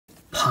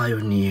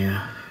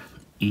Pioneer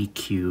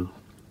EQ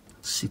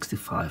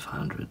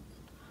 6500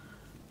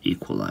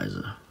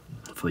 equalizer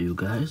for you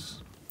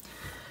guys.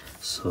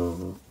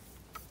 So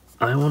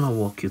I want to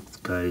walk you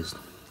guys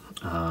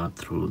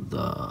through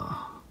the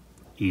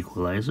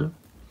equalizer.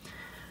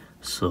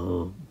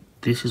 So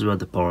this is where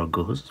the power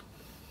goes,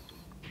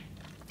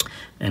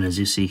 and as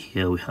you see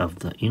here, we have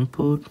the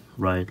input,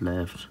 right,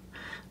 left.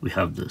 We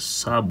have the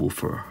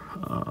subwoofer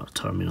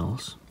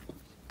terminals.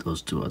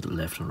 Those two are the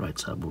left and right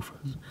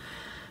subwoofers.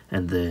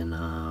 And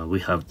then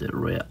we have the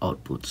rear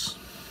outputs,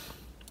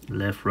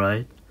 left,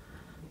 right,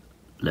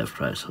 left,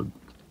 right. So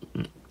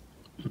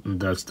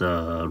that's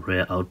the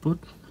rear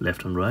output,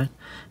 left and right,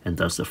 and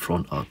that's the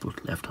front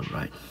output, left and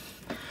right.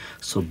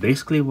 So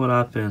basically what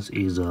happens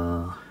is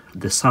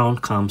the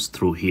sound comes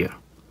through here.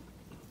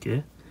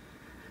 Okay,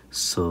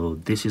 so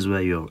this is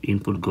where your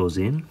input goes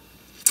in,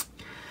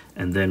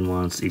 and then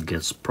once it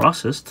gets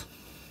processed,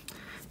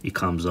 it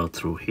comes out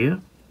through here,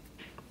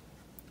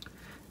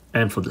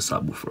 and for the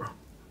subwoofer,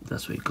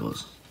 that's where it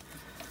goes.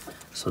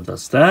 So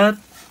that's that.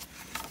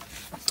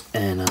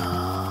 And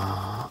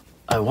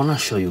I want to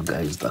show you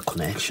guys the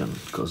connection,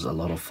 because a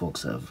lot of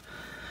folks have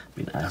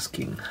been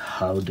asking,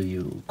 how do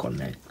you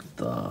connect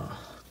the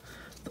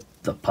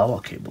power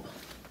cable?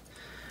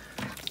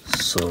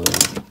 So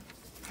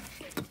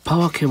the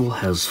power cable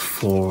has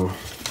 4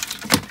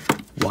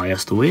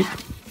 wires to it,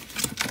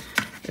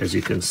 as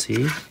you can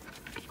see.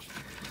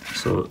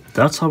 So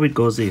that's how it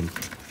goes in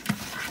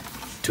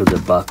to the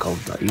back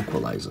of the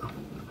equalizer.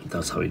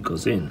 That's how it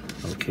goes in.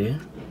 Okay,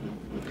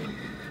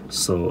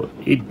 so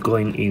it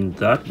going in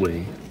that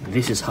way,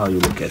 this is how you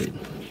look at it.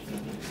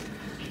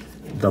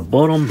 The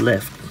bottom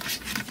left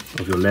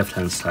of your left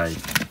hand side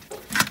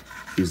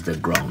is the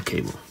ground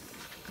cable.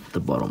 The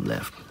bottom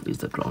left is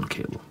the ground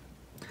cable.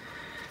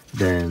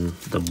 Then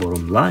the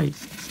bottom right,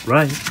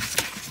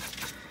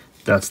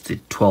 that's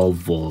the 12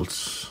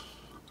 volts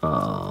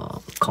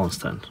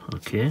constant.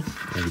 Okay,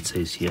 and it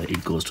says here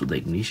it goes to the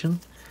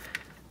ignition.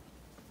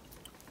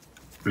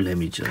 Let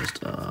me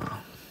just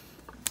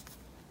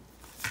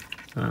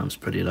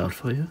spread it out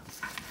for you.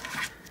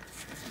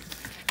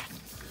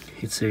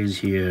 It says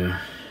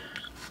here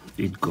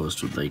it goes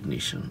to the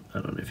ignition.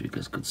 I don't know if you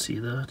guys could see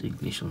that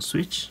ignition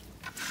switch.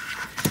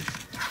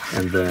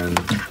 And then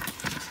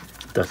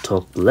the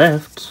top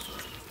left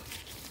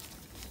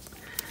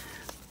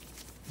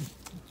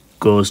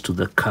goes to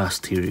the car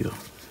stereo.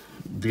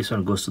 This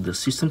one goes to the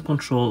system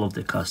control of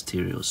the car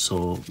stereo.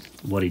 So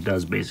what it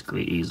does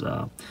basically is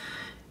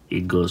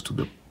it goes to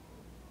the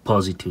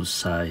positive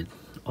side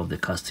of the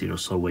car stereo.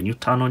 So when you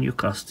turn on your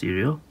car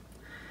stereo,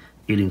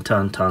 it in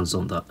turn turns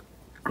on the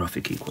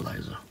graphic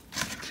equalizer.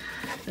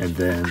 And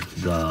then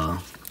the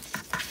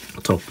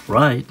top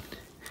right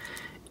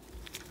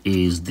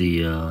is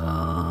the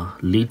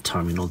lead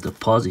terminal, the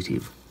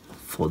positive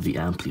for the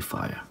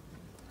amplifier.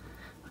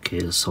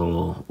 Okay,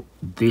 so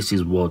this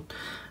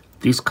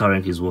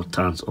current is what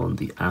turns on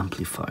the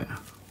amplifier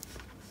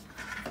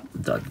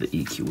that the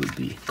EQ will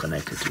be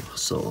connected to.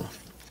 So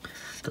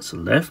that's a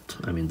left,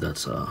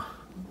 that's a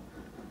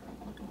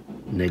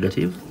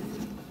negative,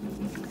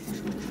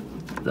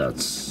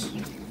 that's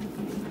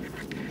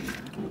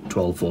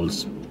 12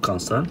 volts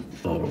constant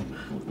or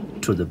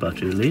to the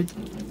battery lead,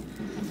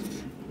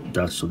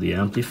 that's to the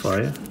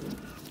amplifier,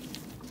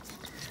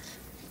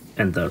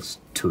 and that's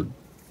to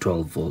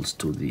 12 volts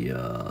to the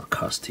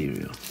car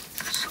stereo.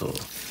 So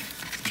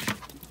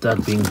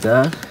that being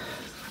that,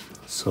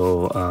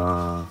 so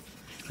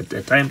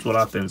at times what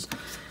happens,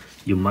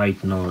 you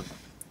might not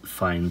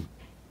find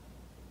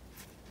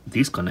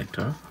this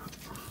connector.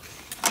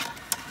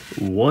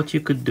 What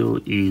you could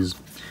do is,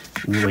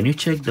 when you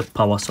check the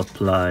power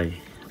supply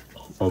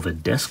of a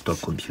desktop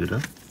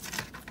computer,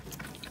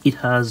 it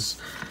has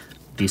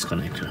this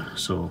connector.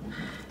 So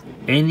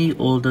any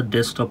older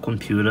desktop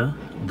computer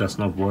that's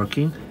not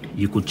working,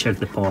 you could check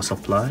the power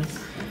supply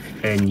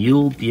and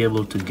you'll be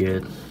able to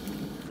get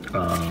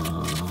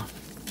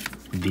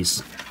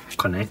this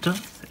connector,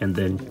 and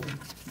then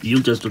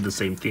you'll just do the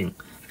same thing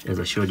as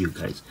I showed you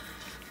guys.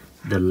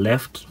 The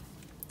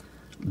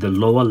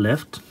lower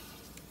left,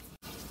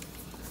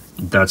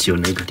 that's your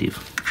negative.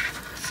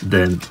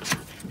 Then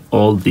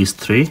all these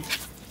 3,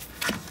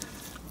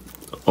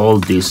 all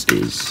this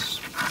is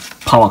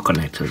power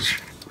connectors.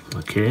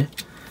 Okay,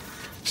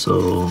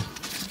 so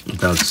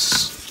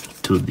that's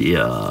to the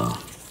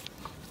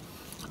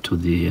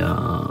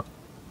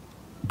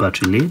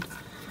battery lead,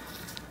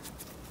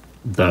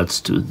 that's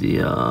to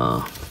the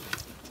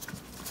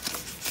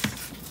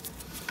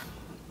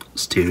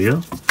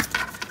stereo,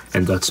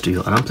 and that's to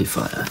your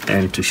amplifier.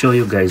 And to show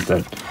you guys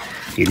that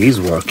it is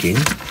working,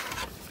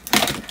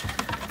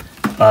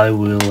 I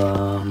will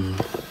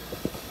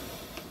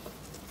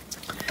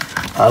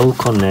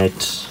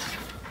connect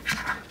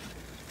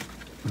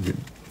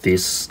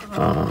this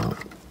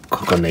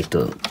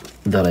connector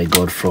that I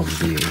got from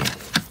the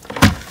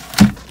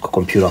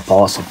computer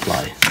power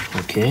supply.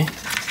 Okay,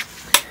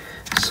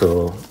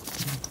 so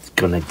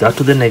connect that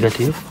to the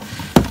negative.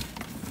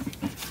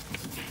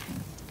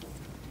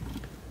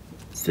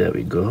 There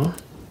we go.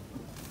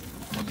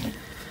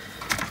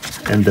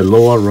 And the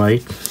lower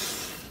right,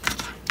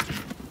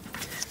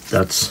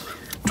 that's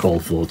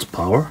 12 volts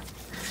power,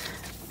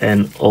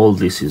 and all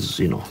this is,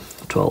 you know,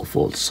 12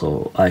 volts,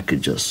 so I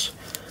could just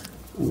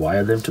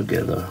wire them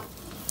together,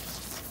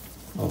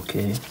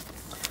 okay,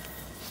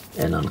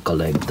 and then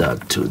connect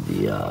that to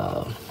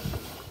the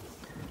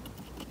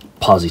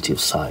positive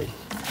side.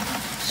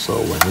 So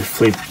when we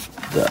flip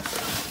the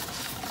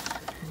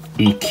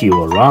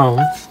EQ around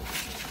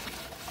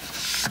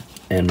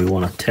and we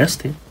want to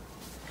test it,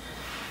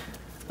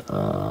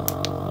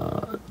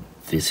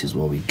 this is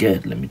what we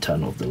get. Let me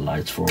turn off the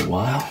lights for a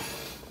while,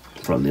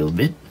 for a little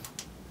bit.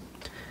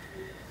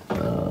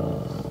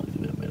 Give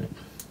me a minute.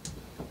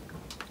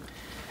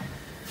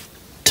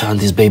 Turn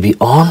this baby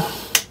on.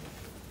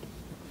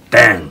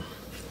 Bang!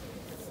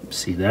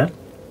 See that?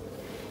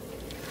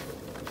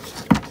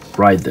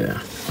 Right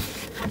there.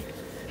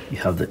 You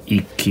have the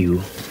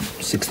EQ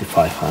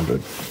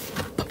 6500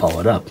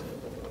 powered up.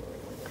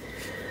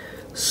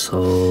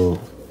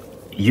 So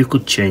you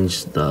could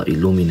change the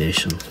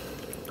illumination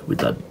with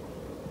that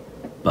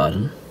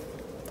button.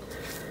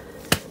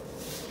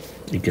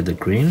 You get the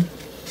green,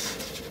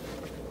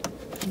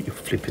 you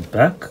flip it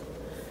back,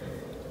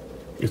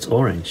 it's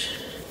orange,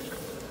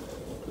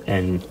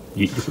 and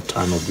you could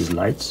turn off these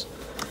lights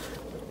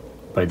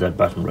by that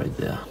button right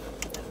there.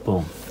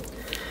 Boom.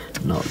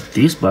 Now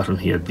this button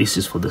here, this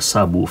is for the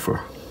subwoofer.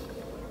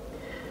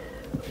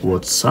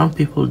 What some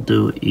people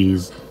do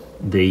is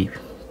they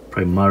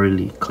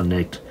primarily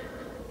connect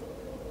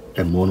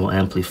a mono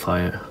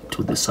amplifier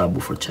to the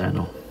subwoofer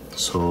channel.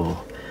 So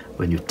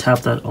when you tap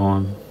that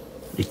on,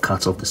 it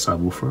cuts off the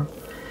subwoofer,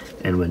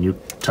 and when you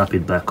tap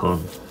it back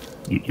on,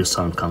 your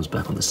sound comes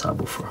back on the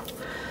subwoofer.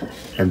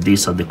 And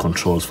these are the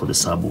controls for the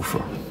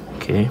subwoofer,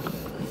 okay?